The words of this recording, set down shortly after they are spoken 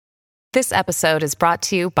This episode is brought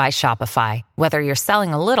to you by Shopify. Whether you're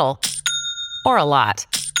selling a little or a lot,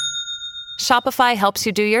 Shopify helps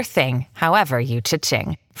you do your thing, however you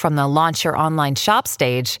cha-ching. From the launch your online shop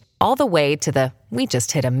stage, all the way to the we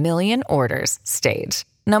just hit 1 million orders stage.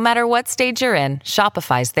 No matter what stage you're in,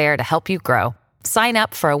 Shopify's there to help you grow. Sign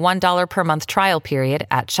up for a $1 per month trial period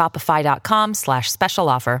at shopify.com/special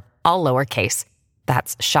offer, all lowercase.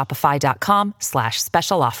 That's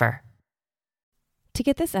shopify.com/special offer. To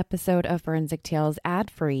get this episode of Forensic Tales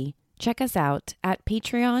ad-free, check us out at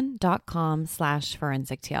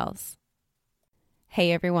patreon.com/Forensic Tales.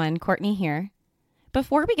 Hey everyone, Courtney here.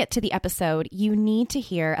 Before we get to the episode, you need to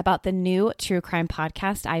hear about the new true crime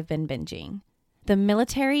podcast I've been binging, the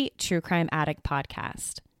Military True Crime Addict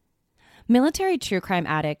podcast. Military True Crime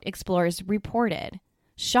Addict explores reported,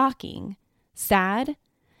 shocking, sad,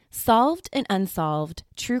 solved and unsolved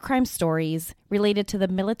true crime stories related to the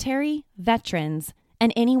military, veterans,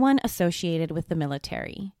 and anyone associated with the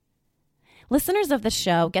military. Listeners of the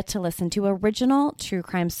show get to listen to original true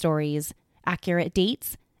crime stories, accurate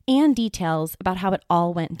dates, and details about how it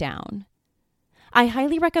all went down. I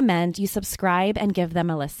highly recommend you subscribe and give them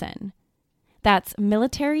a listen. That's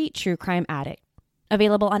Military True Crime Addict,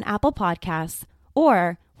 available on Apple Podcasts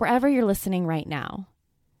or wherever you're listening right now.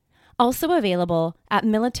 Also available at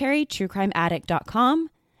militarytruecrimeaddict.com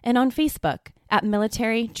and on Facebook at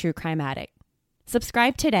Military True Crime Addict.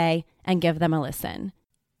 Subscribe today and give them a listen.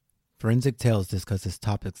 Forensic Tales discusses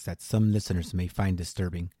topics that some listeners may find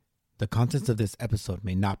disturbing. The contents of this episode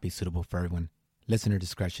may not be suitable for everyone. Listener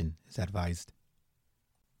discretion is advised.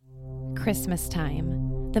 Christmas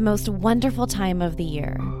time, the most wonderful time of the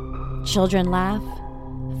year. Children laugh,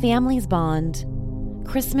 families bond.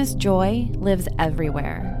 Christmas joy lives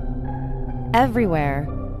everywhere. Everywhere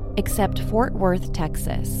except Fort Worth,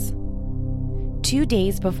 Texas. 2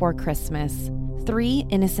 days before Christmas, 3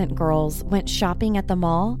 innocent girls went shopping at the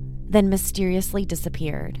mall, then mysteriously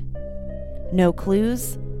disappeared. No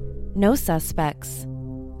clues, no suspects,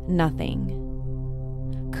 nothing.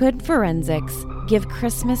 Could forensics give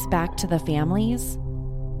Christmas back to the families?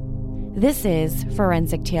 This is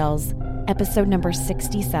Forensic Tales, episode number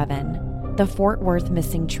 67, The Fort Worth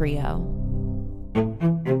Missing Trio.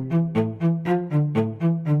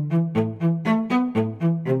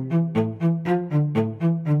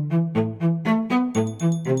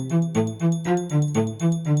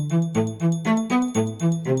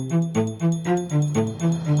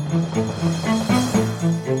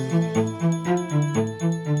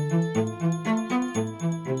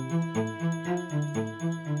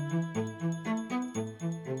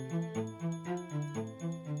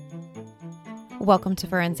 Welcome to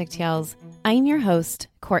Forensic Tales. I'm your host,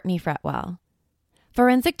 Courtney Fretwell.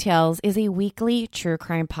 Forensic Tales is a weekly true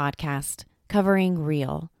crime podcast covering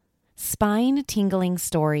real, spine-tingling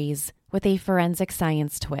stories with a forensic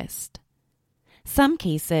science twist. Some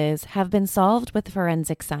cases have been solved with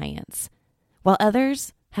forensic science, while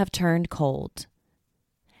others have turned cold.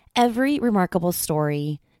 Every remarkable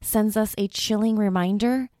story sends us a chilling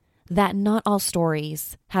reminder that not all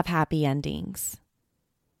stories have happy endings.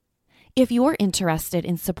 If you're interested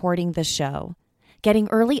in supporting the show, getting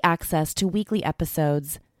early access to weekly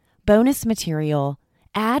episodes, bonus material,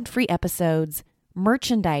 ad-free episodes,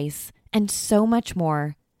 merchandise, and so much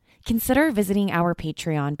more, consider visiting our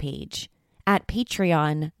Patreon page at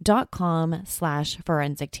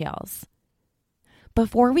patreon.com/Forensic Tales.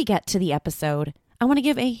 Before we get to the episode, I want to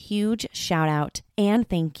give a huge shout out and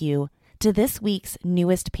thank you to this week's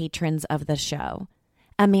newest patrons of the show,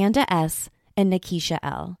 Amanda S. and Nikisha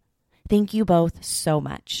L. Thank you both so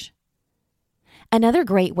much. Another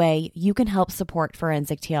great way you can help support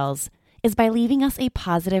Forensic Tales is by leaving us a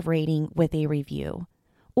positive rating with a review,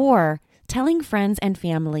 or telling friends and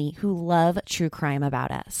family who love true crime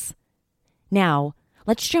about us. Now,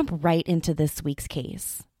 let's jump right into this week's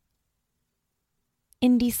case.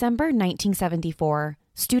 In December 1974,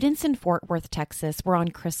 students in Fort Worth, Texas were on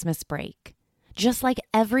Christmas break, just like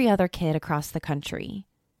every other kid across the country.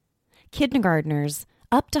 Kindergartners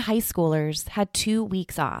up to high schoolers had 2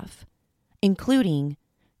 weeks off, including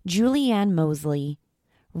Julianne Mosley,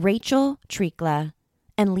 Rachel Trekla,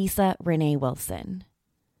 and Lisa Renee Wilson.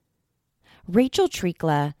 Rachel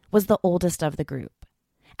Trekla was the oldest of the group.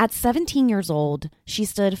 At 17 years old, she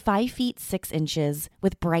stood 5 feet 6 inches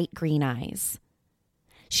with bright green eyes.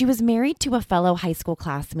 She was married to a fellow high school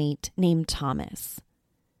classmate named Thomas.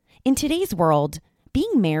 In today's world,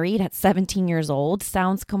 being married at 17 years old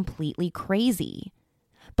sounds completely crazy.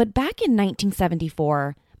 But back in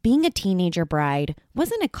 1974, being a teenager bride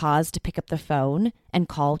wasn't a cause to pick up the phone and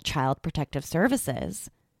call Child Protective Services.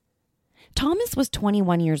 Thomas was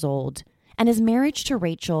 21 years old and his marriage to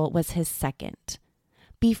Rachel was his second.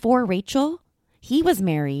 Before Rachel, he was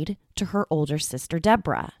married to her older sister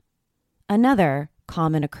Deborah, another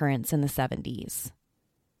common occurrence in the 70s.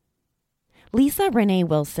 Lisa Renee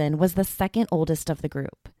Wilson was the second oldest of the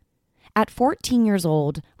group. At 14 years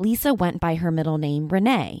old, Lisa went by her middle name,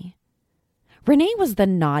 Renee. Renee was the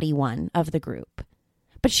naughty one of the group,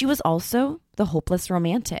 but she was also the hopeless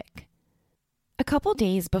romantic. A couple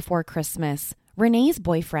days before Christmas, Renee's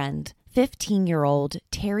boyfriend, 15-year-old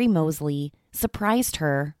Terry Mosley, surprised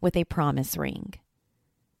her with a promise ring.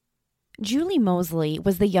 Julie Mosley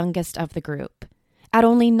was the youngest of the group. At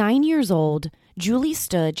only 9 years old, Julie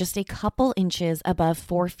stood just a couple inches above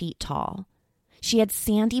 4 feet tall. She had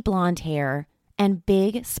sandy blonde hair and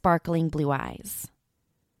big, sparkling blue eyes.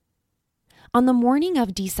 On the morning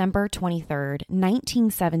of December 23rd,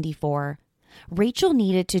 1974, Rachel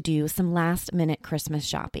needed to do some last-minute Christmas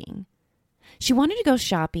shopping. She wanted to go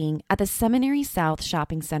shopping at the Seminary South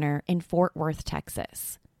Shopping Center in Fort Worth,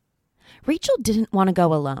 Texas. Rachel didn't want to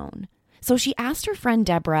go alone, so she asked her friend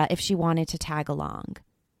Deborah if she wanted to tag along.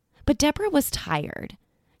 But Deborah was tired.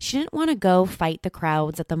 She didn't want to go fight the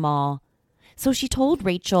crowds at the mall, so she told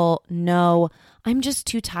Rachel, "No, I'm just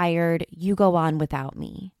too tired. You go on without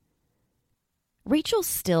me." Rachel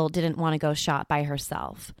still didn't want to go shop by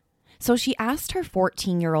herself, so she asked her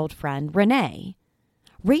 14-year-old friend, Renee.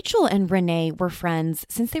 Rachel and Renee were friends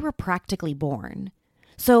since they were practically born.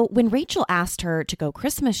 So when Rachel asked her to go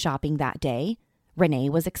Christmas shopping that day, Renee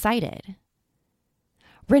was excited.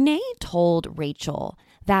 Renee told Rachel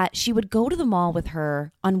that she would go to the mall with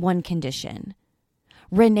her on one condition.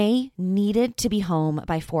 Renee needed to be home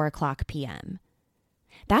by 4:00 p.m.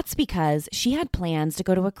 That's because she had plans to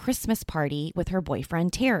go to a Christmas party with her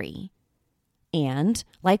boyfriend Terry. And,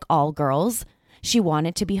 like all girls, she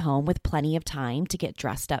wanted to be home with plenty of time to get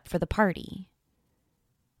dressed up for the party.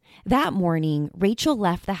 That morning, Rachel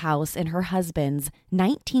left the house in her husband's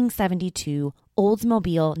 1972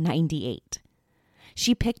 Oldsmobile 98.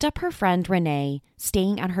 She picked up her friend Renee,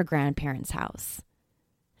 staying at her grandparents' house.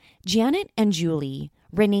 Janet and Julie,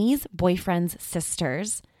 Renee's boyfriend's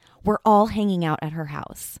sisters, were all hanging out at her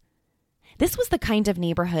house. This was the kind of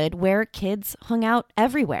neighborhood where kids hung out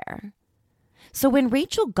everywhere. So when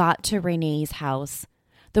Rachel got to Renee's house,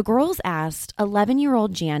 the girls asked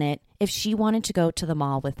 11-year-old Janet if she wanted to go to the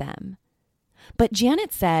mall with them. But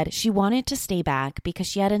Janet said she wanted to stay back because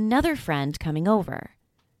she had another friend coming over.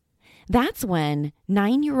 That's when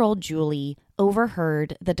 9-year-old Julie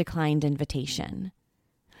overheard the declined invitation.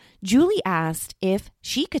 Julie asked if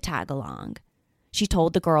she could tag along. She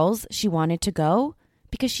told the girls she wanted to go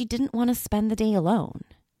because she didn't want to spend the day alone.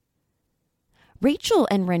 Rachel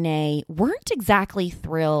and Renee weren't exactly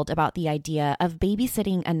thrilled about the idea of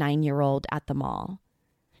babysitting a 9-year-old at the mall.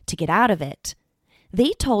 To get out of it,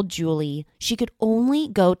 they told Julie she could only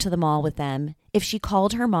go to the mall with them if she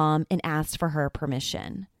called her mom and asked for her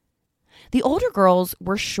permission. The older girls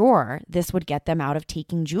were sure this would get them out of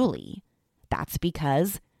taking Julie. That's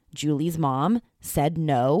because Julie's mom said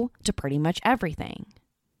no to pretty much everything.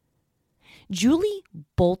 Julie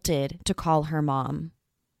bolted to call her mom.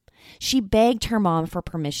 She begged her mom for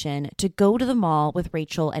permission to go to the mall with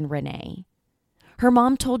Rachel and Renee. Her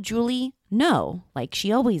mom told Julie no, like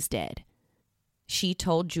she always did. She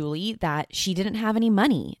told Julie that she didn't have any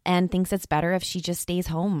money and thinks it's better if she just stays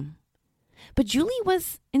home. But Julie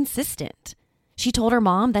was insistent. She told her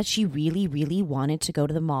mom that she really, really wanted to go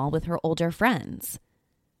to the mall with her older friends.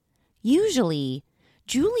 Usually,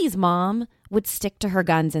 Julie's mom would stick to her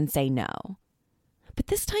guns and say no. But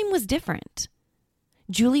this time was different.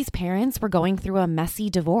 Julie's parents were going through a messy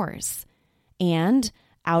divorce. And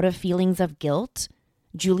out of feelings of guilt,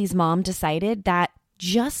 Julie's mom decided that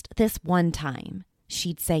just this one time,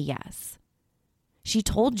 she'd say yes. She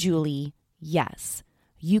told Julie, yes,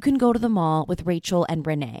 you can go to the mall with Rachel and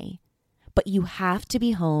Renee, but you have to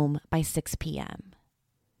be home by 6 p.m.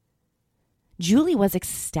 Julie was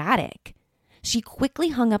ecstatic. She quickly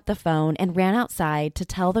hung up the phone and ran outside to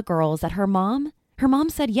tell the girls that her mom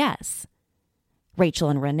said yes. Rachel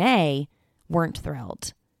and Renee weren't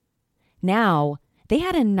thrilled. Now, they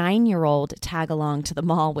had a 9-year-old tag along to the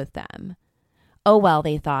mall with them. Oh well,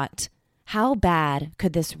 they thought, how bad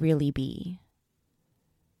could this really be?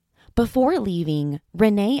 Before leaving,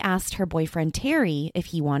 Renee asked her boyfriend Terry if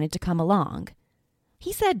he wanted to come along.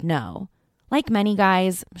 He said no. Like many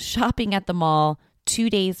guys, shopping at the mall 2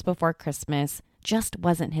 days before Christmas just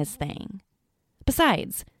wasn't his thing.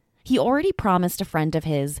 Besides, he already promised a friend of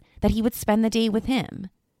his that he would spend the day with him.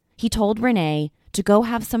 He told Renee to go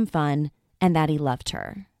have some fun and that he loved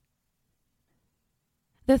her.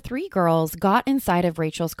 The 3 girls got inside of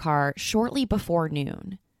Rachel's car shortly before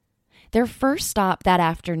noon. Their first stop that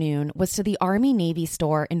afternoon was to the Army-Navy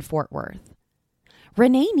store in Fort Worth.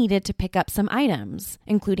 Renee needed to pick up some items,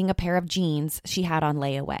 including a pair of jeans she had on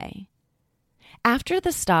layaway. After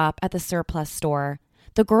the stop at the surplus store,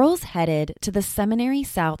 the girls headed to the Seminary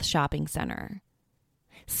South Shopping Center.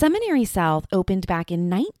 Seminary South opened back in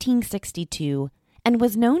 1962 and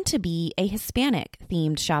was known to be a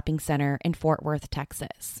Hispanic-themed shopping center in Fort Worth,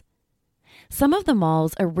 Texas. Some of the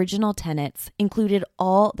mall's original tenants included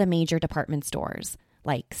all the major department stores,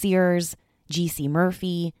 like Sears, G.C.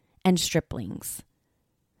 Murphy, and Stripling's.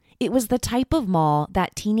 It was the type of mall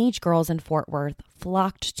that teenage girls in Fort Worth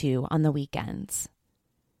flocked to on the weekends.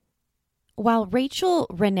 While Rachel,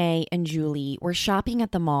 Renee, and Julie were shopping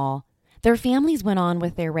at the mall, their families went on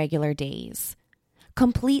with their regular days,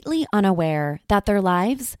 completely unaware that their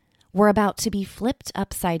lives were about to be flipped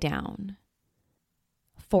upside down.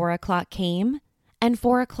 4 o'clock came and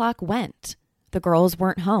 4 o'clock went. The girls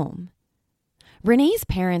weren't home. Renee's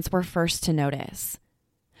parents were first to notice.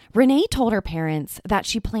 Renee told her parents that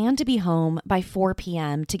she planned to be home by 4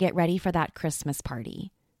 p.m. to get ready for that Christmas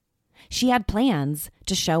party. She had plans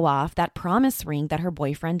to show off that promise ring that her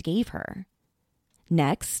boyfriend gave her.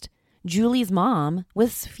 Next, Julie's mom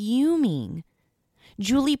was fuming.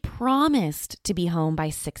 Julie promised to be home by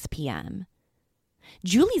 6 p.m.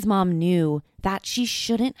 Julie's mom knew that she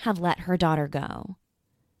shouldn't have let her daughter go.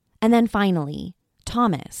 And then finally,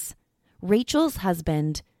 Thomas, Rachel's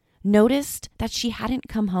husband, noticed that she hadn't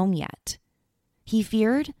come home yet. He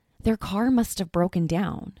feared their car must have broken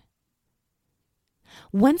down.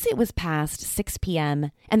 Once it was past 6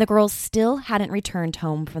 p.m. and the girls still hadn't returned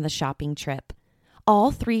home from the shopping trip,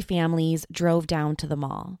 all three families drove down to the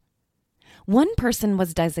mall. One person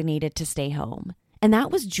was designated to stay home, and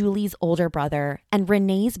that was Julie's older brother and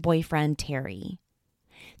Renee's boyfriend, Terry.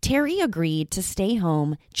 Terry agreed to stay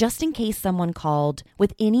home just in case someone called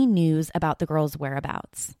with any news about the girls'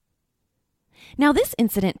 whereabouts. Now, this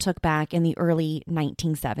incident took back in the early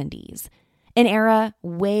 1970s, an era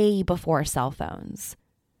way before cell phones.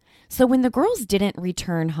 So when the girls didn't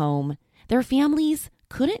return home, their families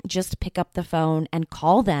couldn't just pick up the phone and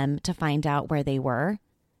call them to find out where they were.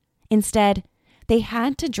 Instead, they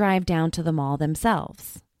had to drive down to the mall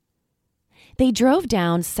themselves. They drove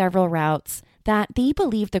down several routes that they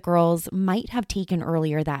believed the girls might have taken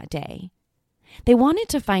earlier that day. They wanted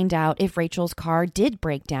to find out if Rachel's car did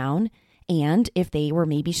break down and if they were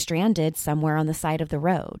maybe stranded somewhere on the side of the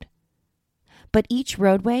road. But each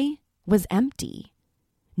roadway was empty.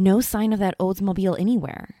 No sign of that Oldsmobile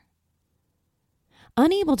anywhere.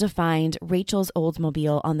 Unable to find Rachel's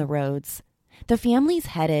Oldsmobile on the roads, the families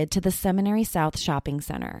headed to the Seminary South Shopping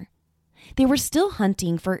Center. They were still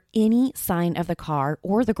hunting for any sign of the car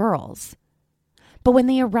or the girls. But when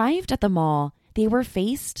they arrived at the mall, they were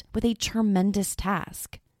faced with a tremendous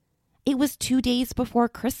task. It was 2 days before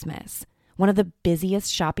Christmas, one of the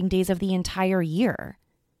busiest shopping days of the entire year.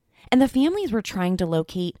 And the families were trying to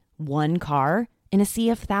locate one car in a sea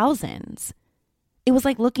of thousands. It was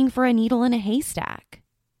like looking for a needle in a haystack.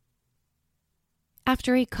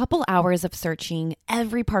 After a couple hours of searching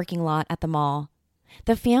every parking lot at the mall,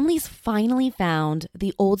 the families finally found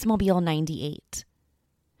the Oldsmobile 98.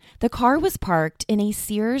 The car was parked in a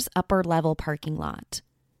Sears upper-level parking lot.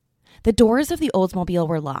 The doors of the Oldsmobile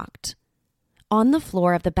were locked. On the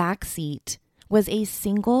floor of the back seat was a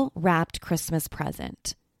single wrapped Christmas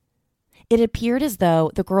present. It appeared as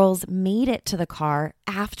though the girls made it to the car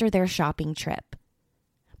after their shopping trip.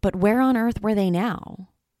 But where on earth were they now?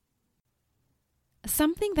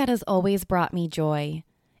 Something that has always brought me joy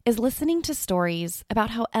is listening to stories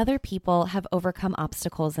about how other people have overcome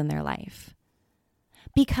obstacles in their life.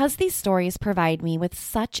 Because these stories provide me with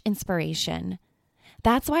such inspiration,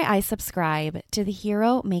 that's why I subscribe to the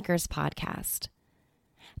Hero Makers Podcast.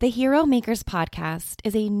 The Hero Makers Podcast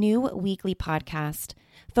is a new weekly podcast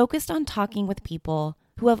focused on talking with people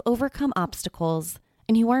who have overcome obstacles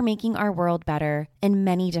and who are making our world better in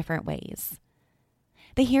many different ways.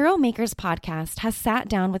 The Hero Makers Podcast has sat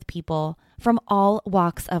down with people from all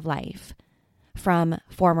walks of life, from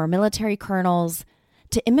former military colonels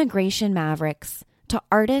to immigration mavericks to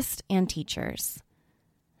artists and teachers.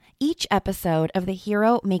 Each episode of the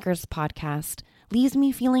Hero Makers Podcast leaves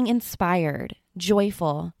me feeling inspired,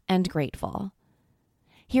 joyful, and grateful.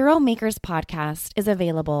 Hero Makers Podcast is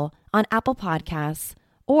available on Apple Podcasts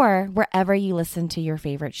or wherever you listen to your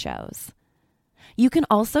favorite shows. You can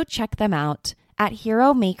also check them out at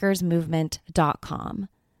heromakersmovement.com.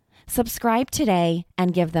 Subscribe today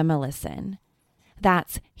and give them a listen.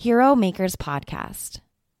 That's Hero Makers Podcast.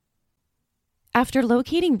 After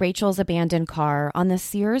locating Rachel's abandoned car on the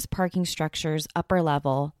Sears parking structure's upper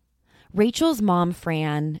level, Rachel's mom,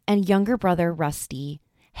 Fran, and younger brother, Rusty,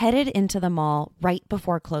 headed into the mall right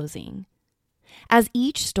before closing. As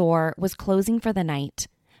each store was closing for the night,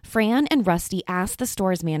 Fran and Rusty asked the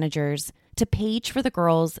store's managers to page for the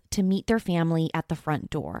girls to meet their family at the front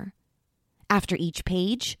door. After each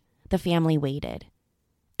page, the family waited.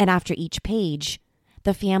 And after each page,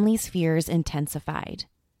 the family's fears intensified.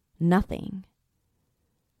 Nothing.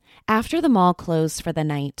 After the mall closed for the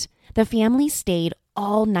night, the family stayed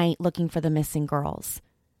all night looking for the missing girls.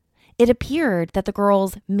 It appeared that the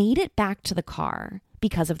girls made it back to the car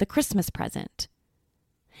because of the Christmas present.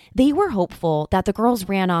 They were hopeful that the girls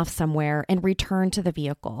ran off somewhere and returned to the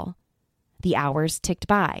vehicle. The hours ticked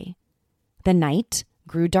by. The night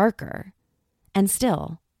grew darker. And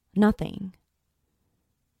still, nothing.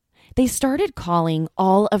 They started calling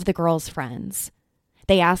all of the girls' friends.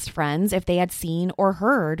 They asked friends if they had seen or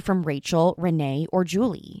heard from Rachel, Renee, or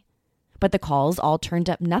Julie. But the calls all turned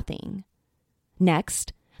up nothing.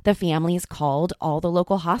 Next, the families called all the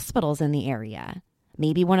local hospitals in the area.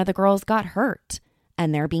 Maybe one of the girls got hurt,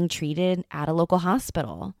 and they're being treated at a local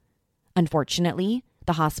hospital. Unfortunately,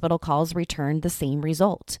 the hospital calls returned the same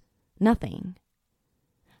result. Nothing.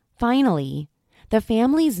 Finally, the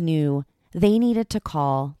families knew they needed to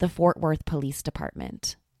call the Fort Worth Police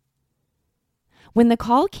Department. When the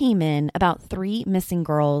call came in about 3 missing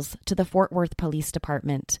girls to the Fort Worth Police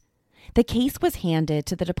Department, the case was handed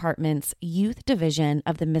to the department's Youth Division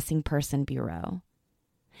of the Missing Person Bureau.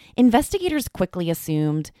 Investigators quickly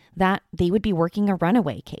assumed that they would be working a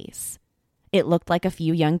runaway case. It looked like a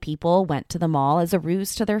few young people went to the mall as a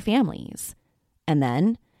ruse to their families. And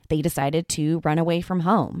then they decided to run away from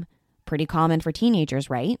home. Pretty common for teenagers,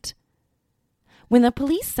 right? When the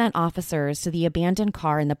police sent officers to the abandoned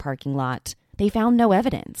car in the parking lot, they found no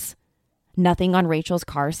evidence. Nothing on Rachel's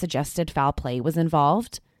car suggested foul play was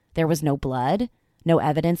involved. There was no blood, no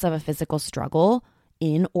evidence of a physical struggle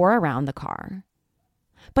in or around the car.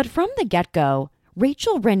 But from the get-go,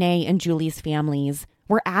 Rachel, Renee, and Julie's families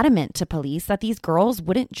were adamant to police that these girls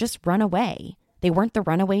wouldn't just run away. They weren't the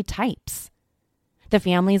runaway types. The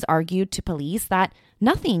families argued to police that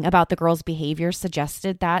nothing about the girls' behavior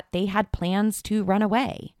suggested that they had plans to run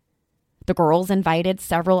away. The girls invited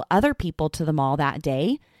several other people to the mall that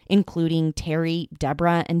day, including Terry,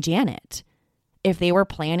 Deborah, and Janet. If they were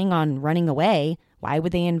planning on running away, why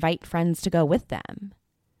would they invite friends to go with them?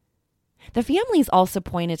 The families also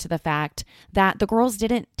pointed to the fact that the girls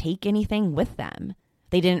didn't take anything with them.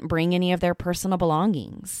 They didn't bring any of their personal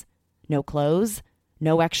belongings. No clothes,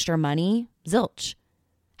 no extra money, zilch.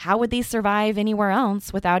 How would they survive anywhere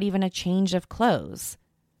else without even a change of clothes?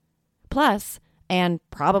 Plus, and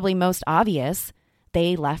probably most obvious,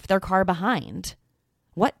 they left their car behind.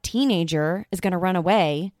 What teenager is going to run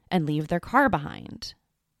away and leave their car behind?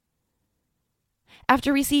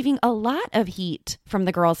 After receiving a lot of heat from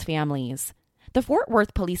the girls' families, the Fort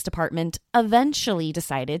Worth Police Department eventually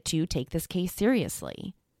decided to take this case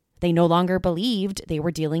seriously. They no longer believed they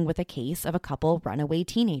were dealing with a case of a couple runaway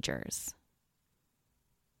teenagers.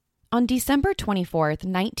 On December 24th,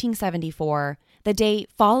 1974, the day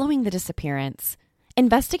following the disappearance,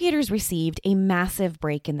 investigators received a massive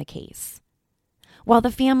break in the case. While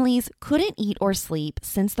the families couldn't eat or sleep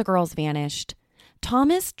since the girls vanished,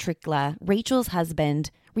 Thomas Trikla, Rachel's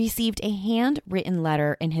husband, received a handwritten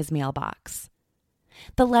letter in his mailbox.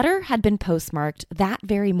 The letter had been postmarked that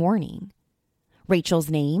very morning. Rachel's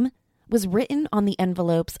name was written on the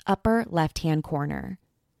envelope's upper left-hand corner.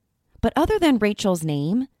 But other than Rachel's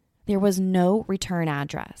name, there was no return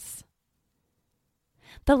address.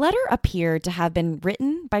 The letter appeared to have been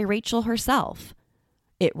written by Rachel herself.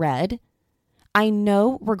 It read, "I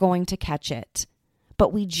know we're going to catch it,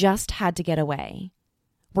 but we just had to get away.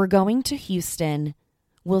 We're going to Houston.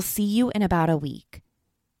 We'll see you in about a week.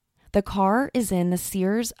 The car is in the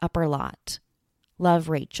Sears upper lot. Love,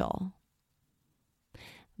 Rachel."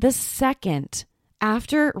 The second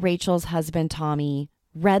after Rachel's husband, Tommy,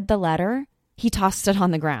 read the letter, he tossed it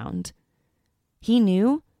on the ground. He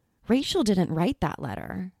knew Rachel didn't write that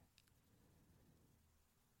letter.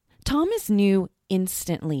 Thomas knew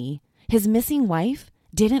instantly his missing wife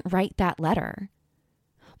didn't write that letter.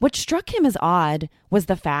 What struck him as odd was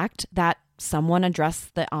the fact that someone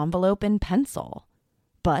addressed the envelope in pencil,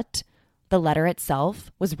 but the letter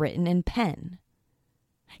itself was written in pen.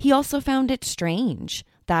 He also found it strange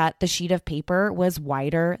that the sheet of paper was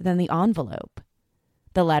wider than the envelope.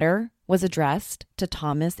 The letter was addressed to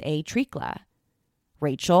Thomas A. Trikla.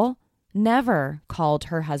 Rachel never called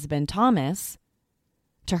her husband Thomas.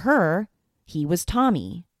 To her, he was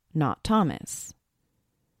Tommy, not Thomas.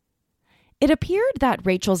 It appeared that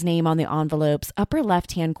Rachel's name on the envelope's upper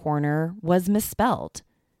left-hand corner was misspelled.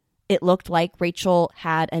 It looked like Rachel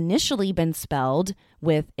had initially been spelled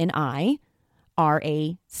with an I,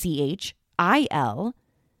 Rachil.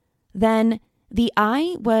 Then the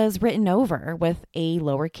I was written over with a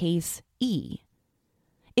lowercase e.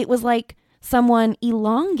 It was like someone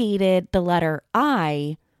elongated the letter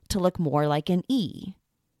I to look more like an E.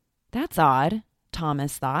 That's odd,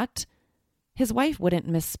 Thomas thought. His wife wouldn't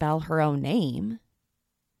misspell her own name.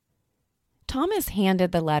 Thomas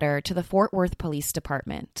handed the letter to the Fort Worth Police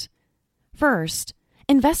Department. First,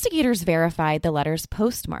 investigators verified the letter's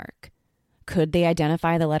postmark. Could they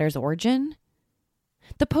identify the letter's origin?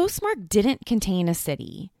 The postmark didn't contain a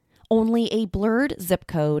city, only a blurred zip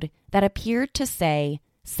code that appeared to say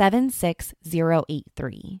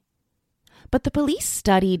 76083. But the police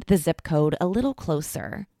studied the zip code a little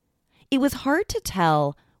closer. It was hard to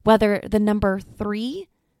tell whether the number 3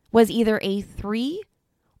 was either a 3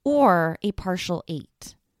 or a partial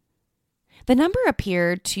 8. The number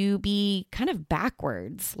appeared to be kind of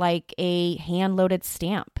backwards, like a hand-loaded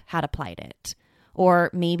stamp had applied it. Or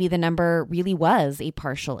maybe the number really was a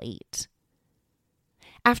partial 8.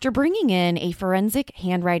 After bringing in a forensic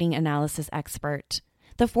handwriting analysis expert,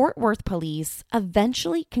 the Fort Worth police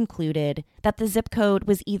eventually concluded that the zip code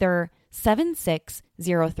was either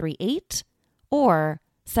 76038 or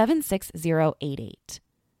 76088.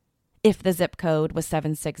 If the zip code was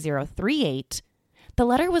 76038, the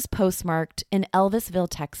letter was postmarked in Elvisville,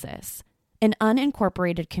 Texas, an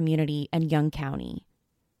unincorporated community in Young County.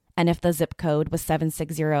 And if the zip code was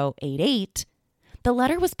 76088, the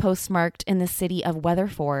letter was postmarked in the city of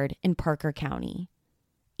Weatherford in Parker County.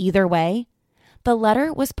 Either way, the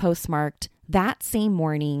letter was postmarked that same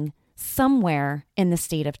morning somewhere in the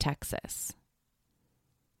state of Texas.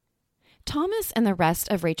 Thomas and the rest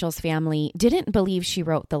of Rachel's family didn't believe she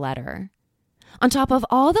wrote the letter. On top of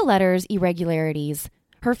all the letter's irregularities,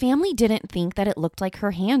 her family didn't think that it looked like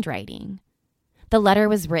her handwriting. The letter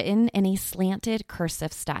was written in a slanted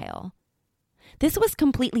cursive style. This was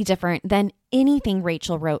completely different than anything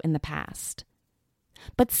Rachel wrote in the past.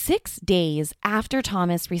 But 6 days after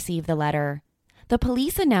Thomas received the letter, the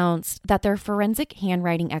police announced that their forensic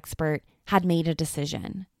handwriting expert had made a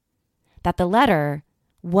decision. That the letter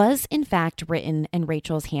was in fact written in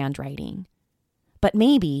Rachel's handwriting. But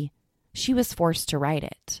maybe she was forced to write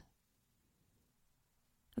it.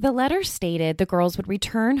 The letter stated the girls would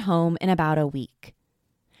return home in about a week.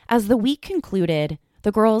 As the week concluded,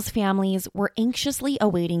 the girls' families were anxiously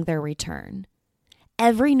awaiting their return.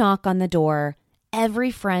 Every knock on the door,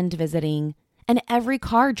 every friend visiting, and every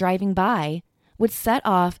car driving by would set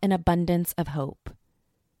off an abundance of hope.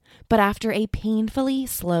 But after a painfully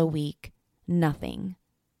slow week, nothing.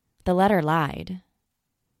 The letter lied.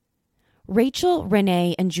 Rachel,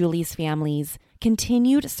 Renee, and Julie's families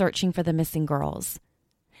continued searching for the missing girls.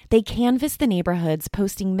 They canvassed the neighborhoods,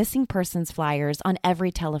 posting missing persons flyers on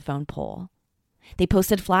every telephone pole. They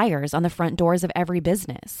posted flyers on the front doors of every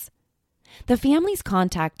business. The families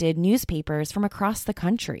contacted newspapers from across the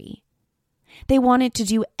country. They wanted to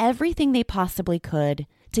do everything they possibly could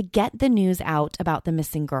to get the news out about the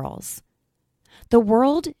missing girls. The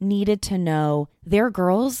world needed to know their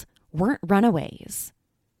girls weren't runaways.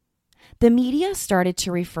 The media started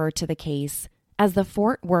to refer to the case as the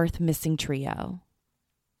Fort Worth Missing Trio.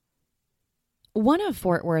 One of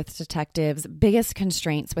Fort Worth detectives' biggest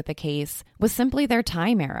constraints with the case was simply their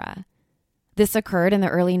time era. This occurred in the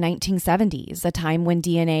early 1970s, a time when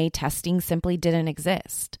DNA testing simply didn't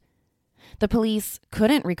exist. The police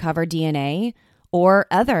couldn't recover DNA or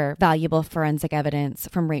other valuable forensic evidence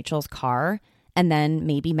from Rachel's car and then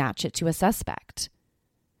maybe match it to a suspect.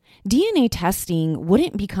 DNA testing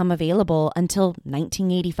wouldn't become available until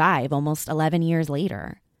 1985, almost 11 years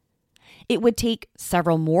later. It would take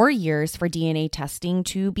several more years for DNA testing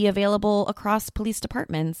to be available across police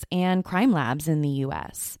departments and crime labs in the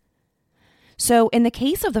U.S. So in the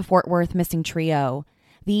case of the Fort Worth Missing Trio,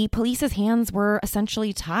 the police's hands were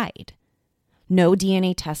essentially tied. No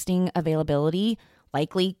DNA testing availability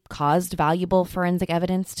likely caused valuable forensic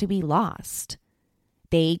evidence to be lost.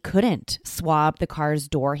 They couldn't swab the car's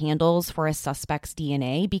door handles for a suspect's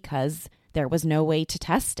DNA because there was no way to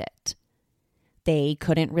test it. They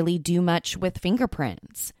couldn't really do much with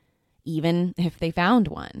fingerprints, even if they found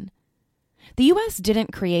one. The U.S.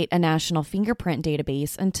 didn't create a national fingerprint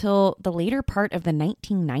database until the later part of the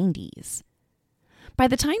 1990s. By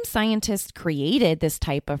the time scientists created this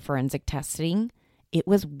type of forensic testing, it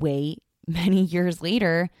was way many years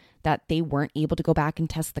later that they weren't able to go back and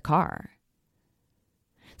test the car.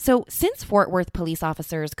 So since Fort Worth police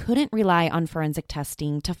officers couldn't rely on forensic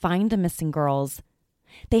testing to find the missing girls,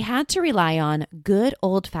 they had to rely on good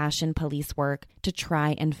old-fashioned police work to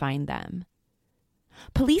try and find them.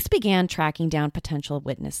 Police began tracking down potential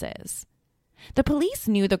witnesses. The police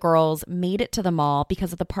knew the girls made it to the mall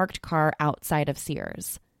because of the parked car outside of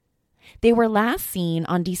Sears. They were last seen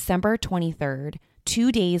on December 23rd,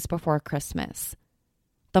 2 days before Christmas.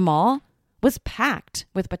 The mall was packed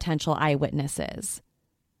with potential eyewitnesses.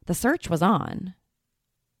 The search was on.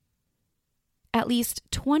 At least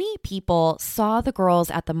 20 people saw the girls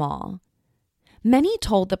at the mall. Many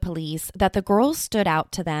told the police that the girls stood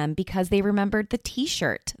out to them because they remembered the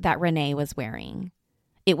t-shirt that Renee was wearing.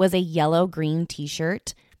 It was a yellow-green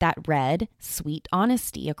t-shirt that read "Sweet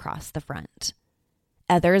Honesty" across the front.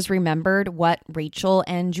 Others remembered what Rachel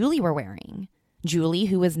and Julie were wearing. Julie,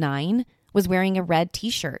 who was 9, was wearing a red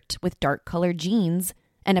t-shirt with dark-colored jeans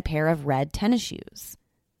and a pair of red tennis shoes.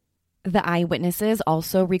 The eyewitnesses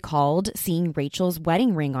also recalled seeing Rachel's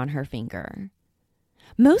wedding ring on her finger.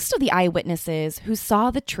 Most of the eyewitnesses who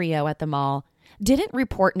saw the trio at the mall didn't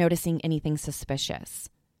report noticing anything suspicious.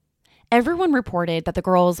 Everyone reported that the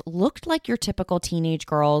girls looked like your typical teenage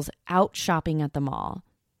girls out shopping at the mall.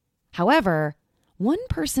 However, one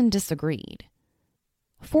person disagreed.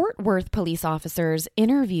 Fort Worth police officers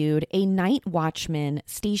interviewed a night watchman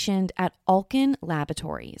stationed at Alkin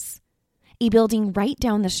Laboratories, a building right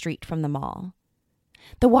down the street from the mall.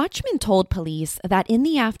 The watchman told police that in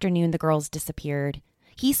the afternoon the girls disappeared,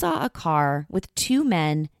 he saw a car with 2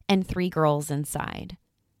 men and 3 girls inside.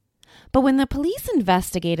 But when the police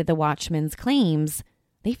investigated the watchman's claims,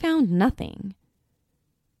 they found nothing.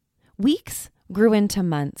 Weeks grew into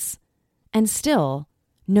months, and still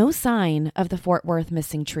no sign of the Fort Worth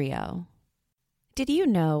missing trio. Did you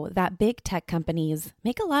know that big tech companies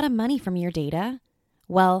make a lot of money from your data?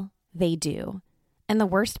 Well, they do. And the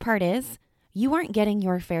worst part is, you aren't getting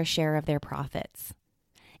your fair share of their profits.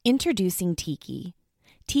 Introducing Tiki.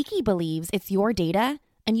 Tiki believes it's your data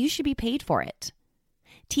and you should be paid for it.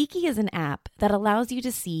 Tiki is an app that allows you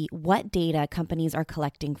to see what data companies are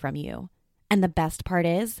collecting from you. And the best part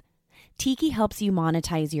is, Tiki helps you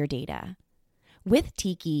monetize your data. With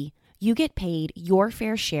Tiki, you get paid your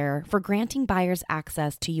fair share for granting buyers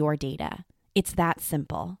access to your data. It's that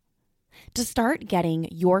simple. To start getting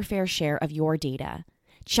your fair share of your data,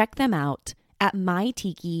 check them out at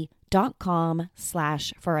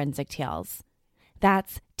mytiki.com/forensictales.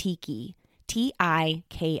 That's Tiki, Tiki,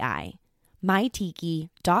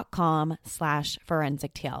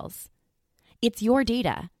 mytiki.com/forensictales. It's your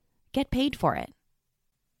data. Get paid for it.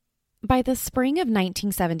 By the spring of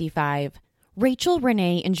 1975, Rachel,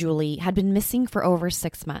 Renee, and Julie had been missing for over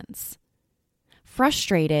 6 months.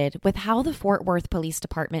 Frustrated with how the Fort Worth Police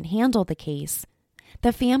Department handled the case,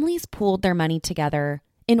 the families pooled their money together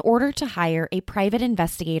in order to hire a private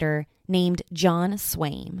investigator named John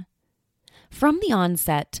Swaim. From the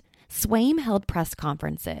onset, Swaim held press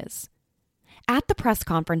conferences. At the press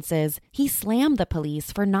conferences, he slammed the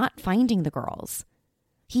police for not finding the girls.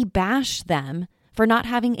 He bashed them for not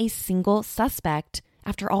having a single suspect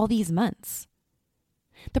after all these months.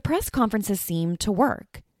 The press conferences seemed to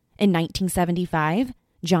work. In 1975,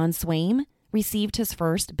 John Swaim received his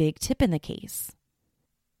first big tip in the case.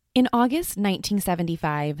 In August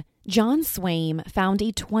 1975, John Swaim found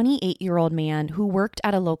a 28-year-old man who worked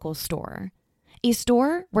at a local store, a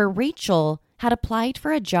store where Rachel had applied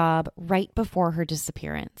for a job right before her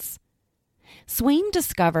disappearance. Swaim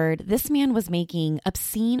discovered this man was making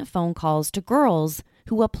obscene phone calls to girls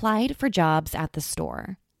who applied for jobs at the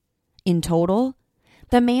store. In total,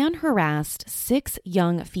 the man harassed 6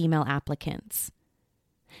 young female applicants.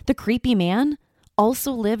 The creepy man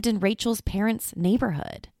also lived in Rachel's parents'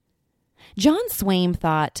 neighborhood. John Swaim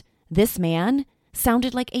thought this man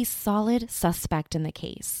sounded like a solid suspect in the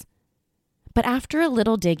case. But after a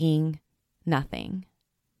little digging, nothing.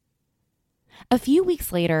 A few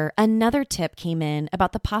weeks later, another tip came in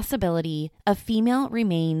about the possibility of female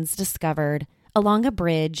remains discovered along a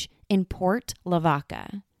bridge in Port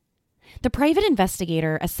Lavaca. The private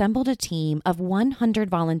investigator assembled a team of 100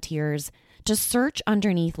 volunteers to search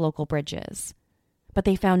underneath local bridges, but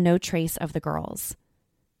they found no trace of the girls.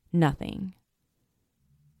 Nothing.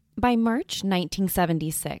 By March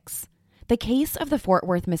 1976, the case of the Fort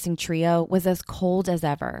Worth missing trio was as cold as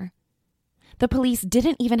ever. The police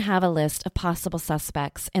didn't even have a list of possible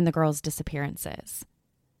suspects in the girls' disappearances.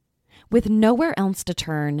 With nowhere else to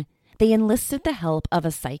turn, they enlisted the help of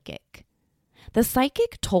a psychic. The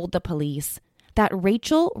psychic told the police that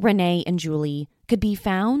Rachel, Renee, and Julie could be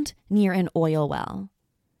found near an oil well.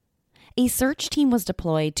 A search team was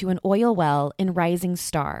deployed to an oil well in Rising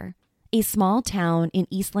Star, a small town in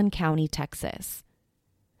Eastland County, Texas.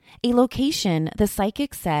 A location the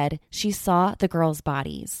psychic said she saw the girls'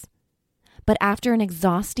 bodies. But after an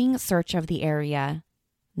exhausting search of the area,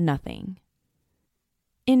 nothing.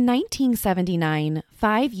 In 1979,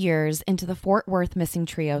 5 years into the Fort Worth missing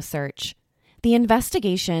trio search, the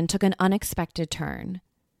investigation took an unexpected turn.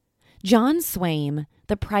 John Swaim,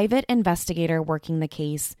 the private investigator working the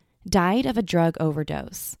case, died of a drug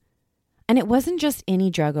overdose. And it wasn't just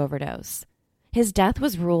any drug overdose. His death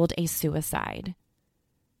was ruled a suicide.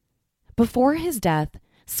 Before his death,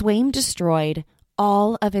 Swaim destroyed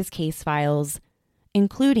all of his case files,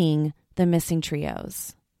 including the missing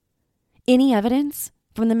trios. Any evidence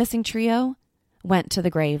from the missing trio went to the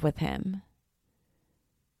grave with him.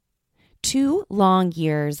 2 long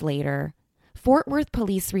years later, Fort Worth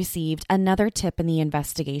police received another tip in the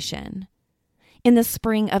investigation. In the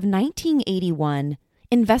spring of 1981,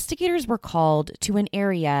 investigators were called to an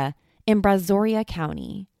area in Brazoria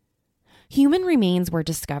County. Human remains were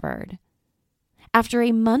discovered. After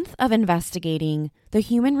a month of investigating, the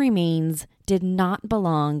human remains did not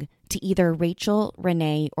belong to either Rachel,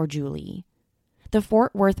 Renee, or Julie. The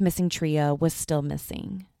Fort Worth missing trio was still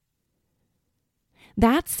missing.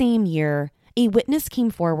 That same year, a witness came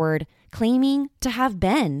forward claiming to have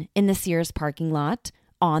been in the Sears parking lot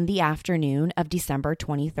on the afternoon of December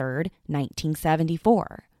 23,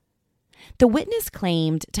 1974. The witness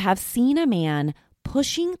claimed to have seen a man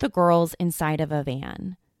pushing the girls inside of a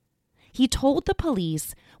van. He told the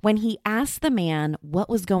police when he asked the man what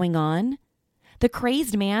was going on, the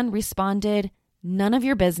crazed man responded, "None of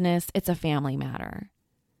your business, it's a family matter."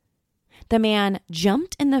 The man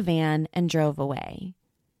jumped in the van and drove away.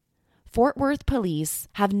 Fort Worth police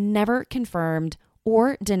have never confirmed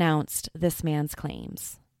or denounced this man's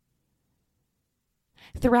claims.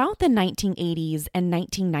 Throughout the 1980s and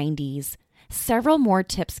 1990s, several more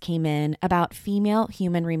tips came in about female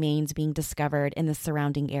human remains being discovered in the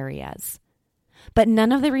surrounding areas. But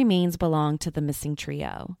none of the remains belonged to the missing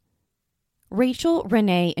trio. Rachel,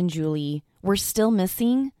 Renee, and Julie were still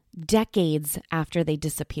missing decades after they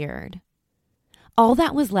disappeared. All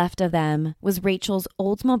that was left of them was Rachel's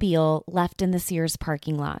Oldsmobile left in the Sears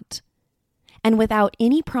parking lot. And without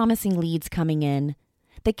any promising leads coming in,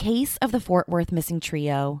 the case of the Fort Worth missing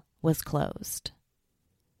trio was closed.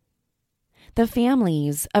 The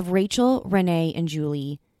families of Rachel, Renee, and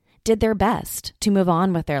Julie did their best to move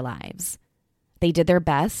on with their lives. They did their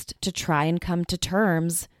best to try and come to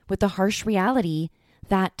terms with the harsh reality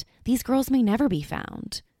that these girls may never be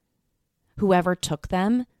found. Whoever took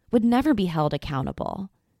them would never be held accountable.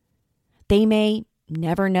 They may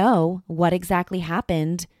never know what exactly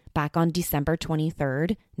happened back on December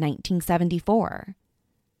 23rd, 1974.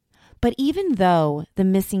 But even though the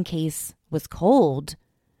missing case was cold,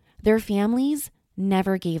 their families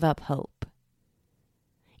never gave up hope.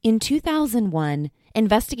 In 2001,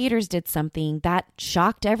 investigators did something that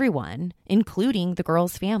shocked everyone, including the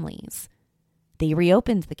girls' families. They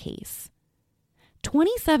reopened the case.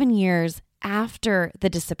 27 years after the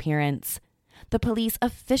disappearance, the police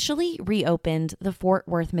officially reopened the Fort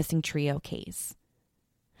Worth missing trio case.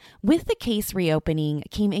 With the case reopening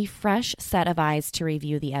came a fresh set of eyes to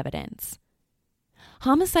review the evidence.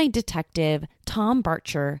 Homicide detective Tom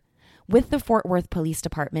Barcher with the Fort Worth Police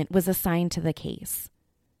Department was assigned to the case.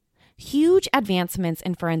 Huge advancements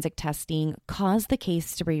in forensic testing caused the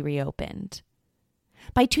case to be reopened.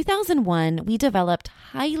 By 2001, we developed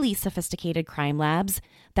highly sophisticated crime labs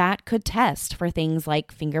that could test for things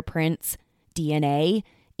like fingerprints, DNA,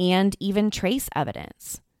 and even trace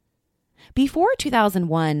evidence. Before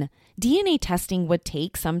 2001, DNA testing would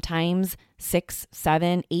take sometimes 6,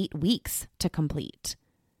 7, 8 weeks to complete.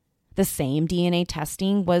 The same DNA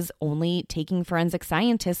testing was only taking forensic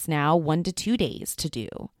scientists now 1 to 2 days to do.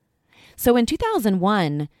 So in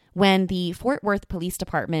 2001, when the Fort Worth Police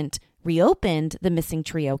Department reopened the missing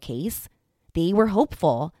trio case, they were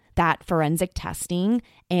hopeful that forensic testing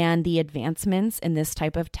and the advancements in this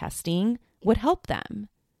type of testing would help them.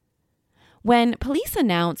 When police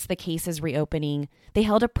announced the case's reopening, they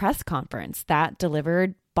held a press conference that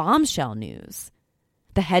delivered bombshell news.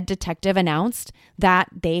 The head detective announced that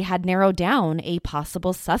they had narrowed down a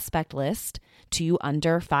possible suspect list to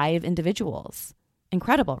under 5 individuals.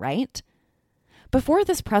 Incredible, right? Before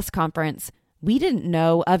this press conference, we didn't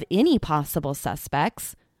know of any possible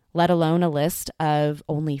suspects, let alone a list of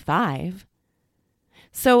only 5.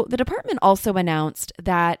 So the department also announced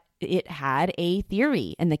that it had a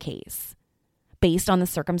theory in the case. Based on the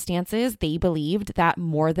circumstances, they believed that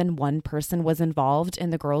more than one person was involved in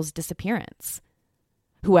the girls' disappearance.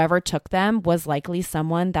 Whoever took them was likely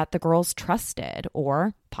someone that the girls trusted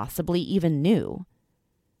or possibly even knew.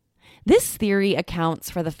 This theory accounts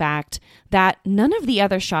for the fact that none of the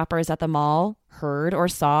other shoppers at the mall heard or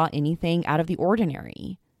saw anything out of the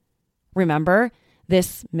ordinary. Remember,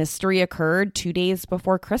 this mystery occurred 2 days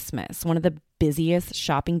before Christmas, one of the busiest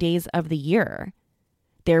shopping days of the year.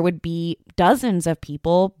 There would be dozens of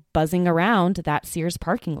people buzzing around that Sears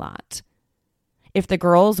parking lot. If the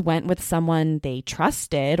girls went with someone they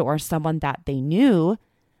trusted or someone that they knew,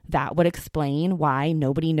 that would explain why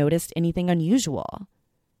nobody noticed anything unusual.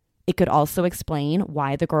 It could also explain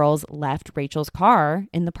why the girls left Rachel's car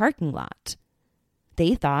in the parking lot.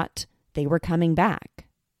 They thought they were coming back.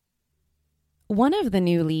 One of the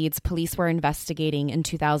new leads police were investigating in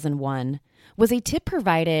 2001 was a tip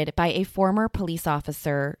provided by a former police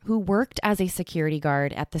officer who worked as a security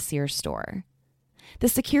guard at the Sears store. The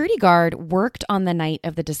security guard worked on the night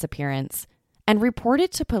of the disappearance and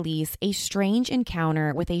reported to police a strange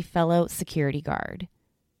encounter with a fellow security guard.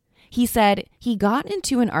 He said he got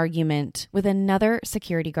into an argument with another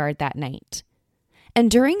security guard that night. And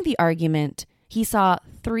during the argument, he saw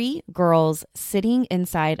 3 girls sitting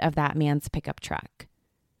inside of that man's pickup truck.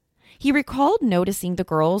 He recalled noticing the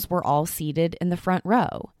girls were all seated in the front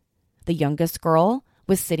row. The youngest girl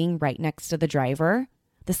was sitting right next to the driver.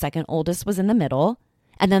 The second oldest was in the middle.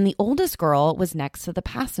 And then the oldest girl was next to the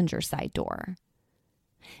passenger side door.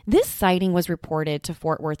 This sighting was reported to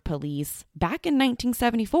Fort Worth police back in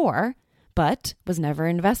 1974, but was never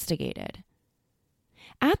investigated.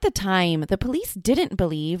 At the time, the police didn't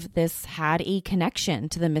believe this had a connection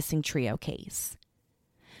to the missing trio case.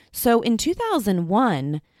 So in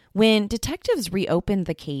 2001, when detectives reopened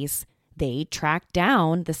the case, they tracked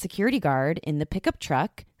down the security guard in the pickup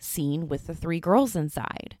truck seen with the 3 girls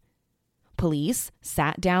inside. Police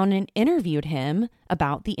sat down and interviewed him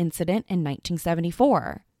about the incident in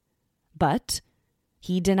 1974, but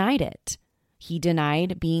he denied it. He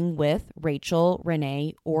denied being with Rachel,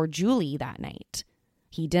 Renee, or Julie that night.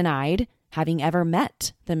 He denied having ever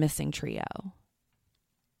met the missing trio.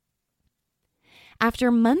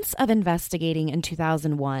 After months of investigating in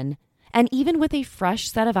 2001, and even with a fresh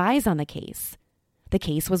set of eyes on the case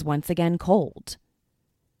was once again cold.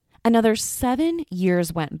 Another 7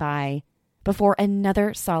 years went by before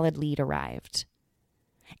another solid lead arrived.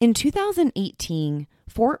 In 2018,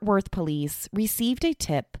 Fort Worth police received a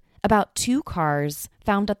tip about 2 cars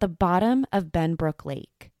found at the bottom of Benbrook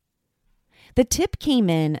Lake. The tip came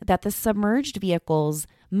in that the submerged vehicles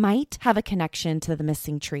might have a connection to the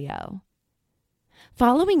missing trio.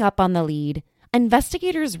 Following up on the lead,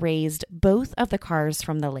 investigators raised both of the cars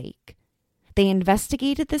from the lake. They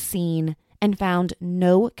investigated the scene and found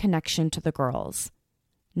no connection to the girls.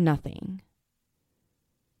 Nothing.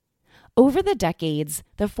 Over the decades,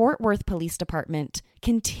 the Fort Worth Police Department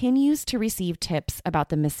continues to receive tips about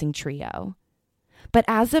the missing trio. But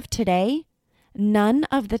as of today, none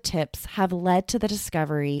of the tips have led to the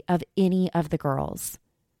discovery of any of the girls.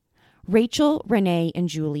 Rachel, Renee, and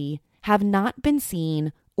Julie have not been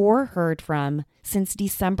seen or heard from since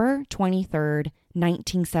December 23rd,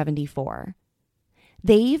 1974.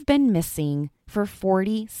 They've been missing for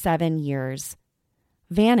 47 years,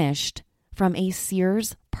 vanished from a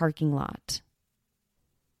Sears parking lot.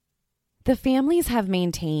 The families have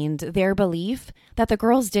maintained their belief that the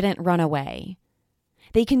girls didn't run away.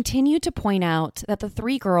 They continue to point out that the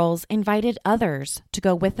 3 girls invited others to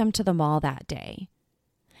go with them to the mall that day.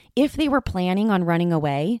 If they were planning on running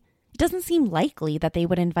away, it doesn't seem likely that they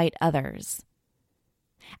would invite others.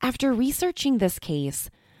 After researching this case,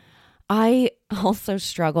 I also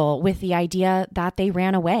struggle with the idea that they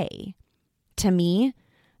ran away. To me,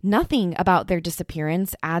 nothing about their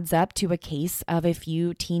disappearance adds up to a case of a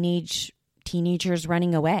few teenagers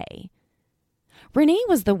running away. Renee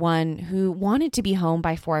was the one who wanted to be home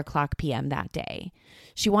by 4:00 p.m. that day.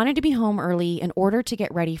 She wanted to be home early in order to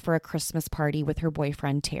get ready for a Christmas party with her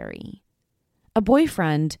boyfriend, Terry. A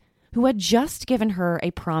boyfriend who had just given her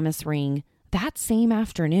a promise ring that same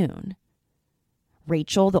afternoon.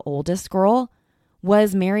 Rachel, the oldest girl,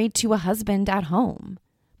 was married to a husband at home.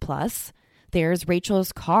 Plus, there's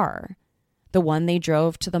Rachel's car, the one they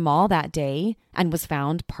drove to the mall that day and was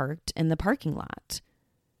found parked in the parking lot.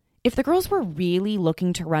 If the girls were really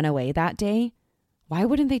looking to run away that day, why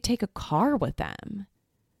wouldn't they take a car with them?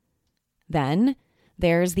 Then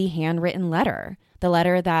there's the handwritten letter, the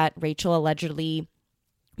letter that Rachel allegedly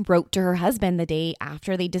wrote to her husband the day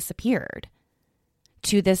after they disappeared.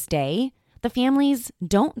 To this day, the families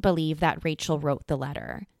don't believe that Rachel wrote the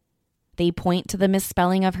letter. They point to the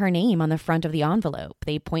misspelling of her name on the front of the envelope.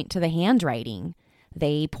 They point to the handwriting.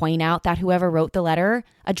 They point out that whoever wrote the letter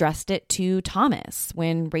addressed it to Thomas,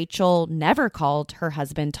 when Rachel never called her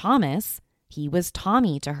husband Thomas. He was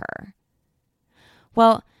Tommy to her.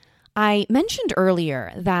 Well, I mentioned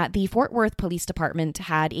earlier that the Fort Worth Police Department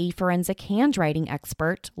had a forensic handwriting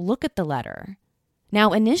expert look at the letter.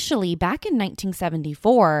 Now, initially, back in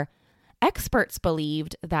 1974, Experts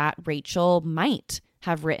believed that Rachel might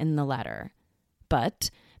have written the letter, but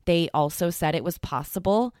they also said it was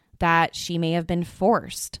possible that she may have been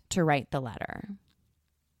forced to write the letter.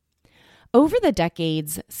 Over the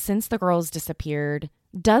decades since the girls disappeared,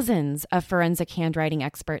 dozens of forensic handwriting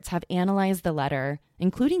experts have analyzed the letter,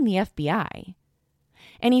 including the FBI.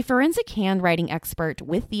 And a forensic handwriting expert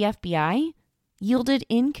with the FBI yielded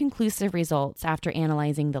inconclusive results after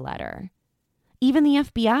analyzing the letter. Even the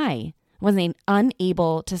FBI was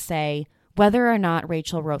unable to say whether or not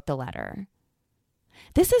Rachel wrote the letter.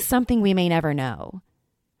 This is something we may never know,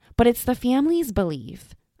 but it's the family's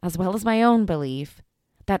belief, as well as my own belief,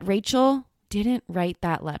 that Rachel didn't write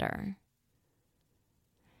that letter.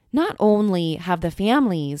 Not only have the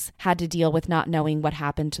families had to deal with not knowing what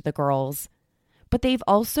happened to the girls, but they've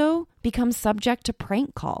also become subject to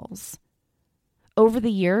prank calls. Over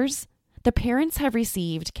the years, the parents have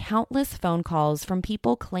received countless phone calls from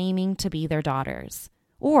people claiming to be their daughters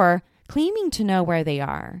or claiming to know where they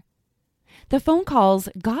are. The phone calls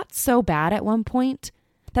got so bad at one point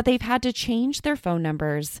that they've had to change their phone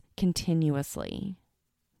numbers continuously.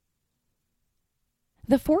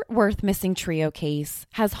 The Fort Worth missing trio case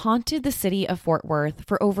has haunted the city of Fort Worth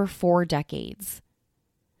for over 4 decades.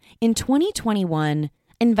 In 2021,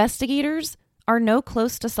 investigators are no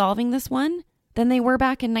closer to solving this one than they were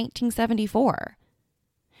back in 1974.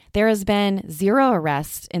 There has been 0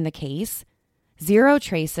 arrests in the case, 0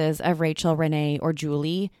 traces of Rachel, Renee, or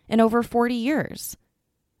Julie in over 40 years.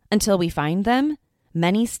 Until we find them,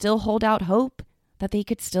 many still hold out hope that they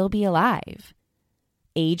could still be alive.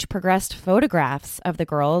 Age-progressed photographs of the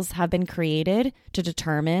girls have been created to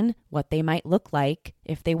determine what they might look like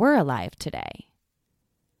if they were alive today.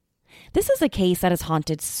 This is a case that has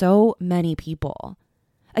haunted so many people,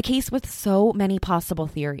 a case with so many possible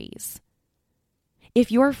theories.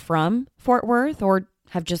 If you're from Fort Worth or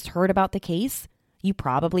have just heard about the case, you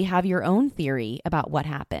probably have your own theory about what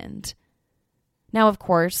happened. Now, of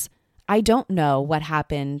course, I don't know what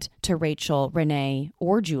happened to Rachel, Renee,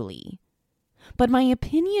 or Julie. But my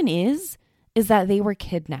opinion is that they were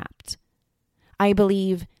kidnapped. I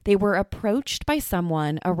believe they were approached by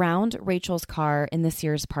someone around Rachel's car in the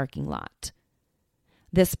Sears parking lot.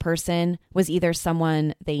 This person was either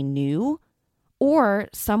someone they knew or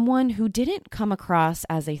someone who didn't come across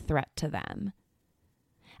as a threat to them.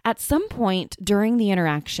 At some point during the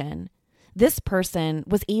interaction, this person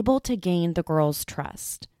was able to gain the girls'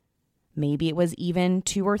 trust. Maybe it was even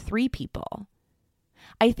 2 or 3 people.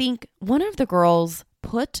 I think one of the girls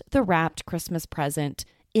put the wrapped Christmas present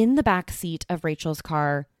in the back seat of Rachel's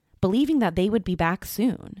car, believing that they would be back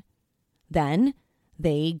soon. Then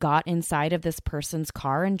they got inside of this person's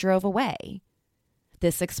car and drove away.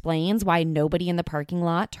 This explains why nobody in the parking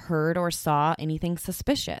lot heard or saw anything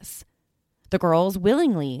suspicious. The girls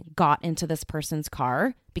willingly got into this person's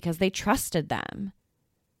car because they trusted them.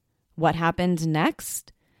 What happened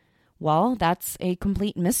next? Well, that's a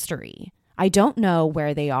complete mystery. I don't know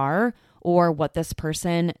where they are or what this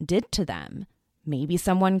person did to them. Maybe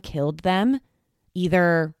someone killed them,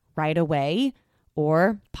 either right away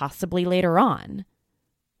or possibly later on.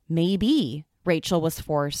 Maybe Rachel was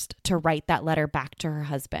forced to write that letter back to her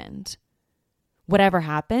husband. Whatever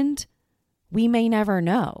happened, we may never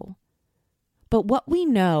know. But what we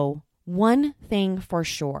know, one thing for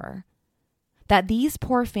sure, that these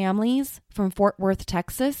poor families from Fort Worth,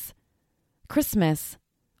 Texas, Christmas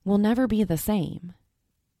will never be the same.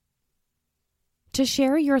 To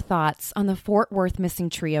share your thoughts on the Fort Worth missing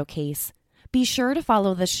trio case, be sure to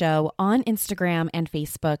follow the show on Instagram and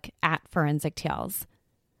Facebook at Forensic Tales.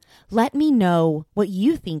 Let me know what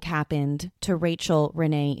you think happened to Rachel,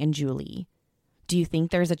 Renee, and Julie. Do you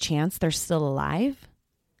think there's a chance they're still alive?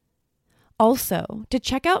 Also, to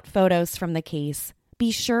check out photos from the case,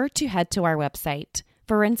 be sure to head to our website,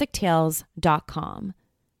 forensictales.com.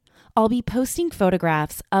 I'll be posting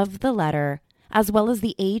photographs of the letter as well as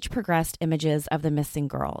the age-progressed images of the missing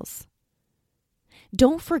girls.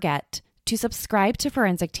 Don't forget to subscribe to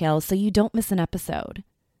Forensic Tales so you don't miss an episode.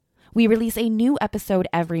 We release a new episode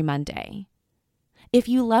every Monday. If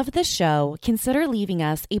you love the show, consider leaving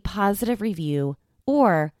us a positive review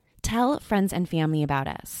or tell friends and family about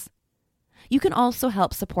us. You can also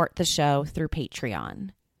help support the show through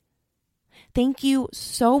Patreon. Thank you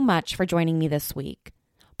so much for joining me this week.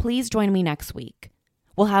 Please join me next week.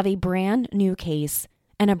 We'll have a brand new case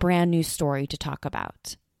and a brand new story to talk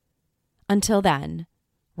about. Until then,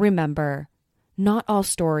 remember, not all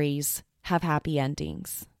stories have happy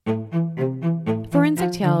endings.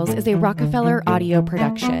 Forensic Tales is a Rockefeller audio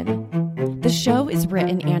production. The show is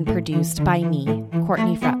written and produced by me,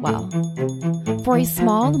 Courtney Fretwell. For a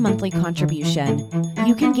small monthly contribution,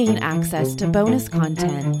 you can gain access to bonus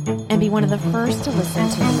content and be one of the first to listen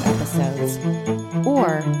to new episodes.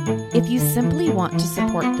 Or, if you simply want to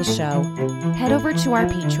support the show, head over to our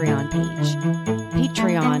Patreon page,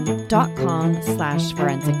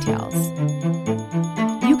 patreon.com/Forensic Tales.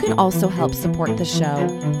 You can also help support the show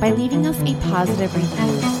by leaving us a positive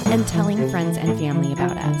review and telling friends and family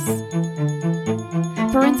about us.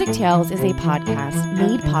 Forensic Tales is a podcast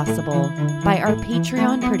made possible by our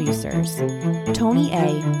Patreon producers, Tony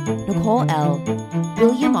A., Nicole L.,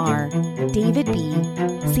 William R., David B.,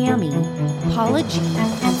 Sammy, Paula G.,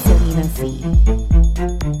 and Selena C.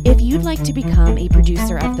 If you'd like to become a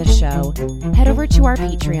producer of the show, head over to our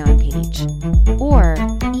Patreon page or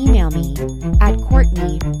email me at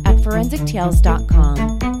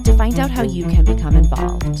Courtney@ForensicTales.com to find out how you can become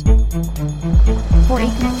involved. For a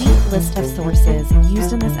complete list of sources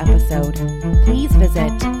used in this episode, please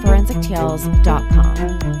visit ForensicTales.com.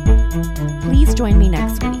 Please join me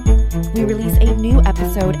next week. We release a new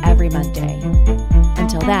episode every Monday.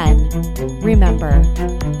 Until then, remember,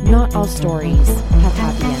 not all stories have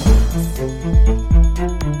happy endings.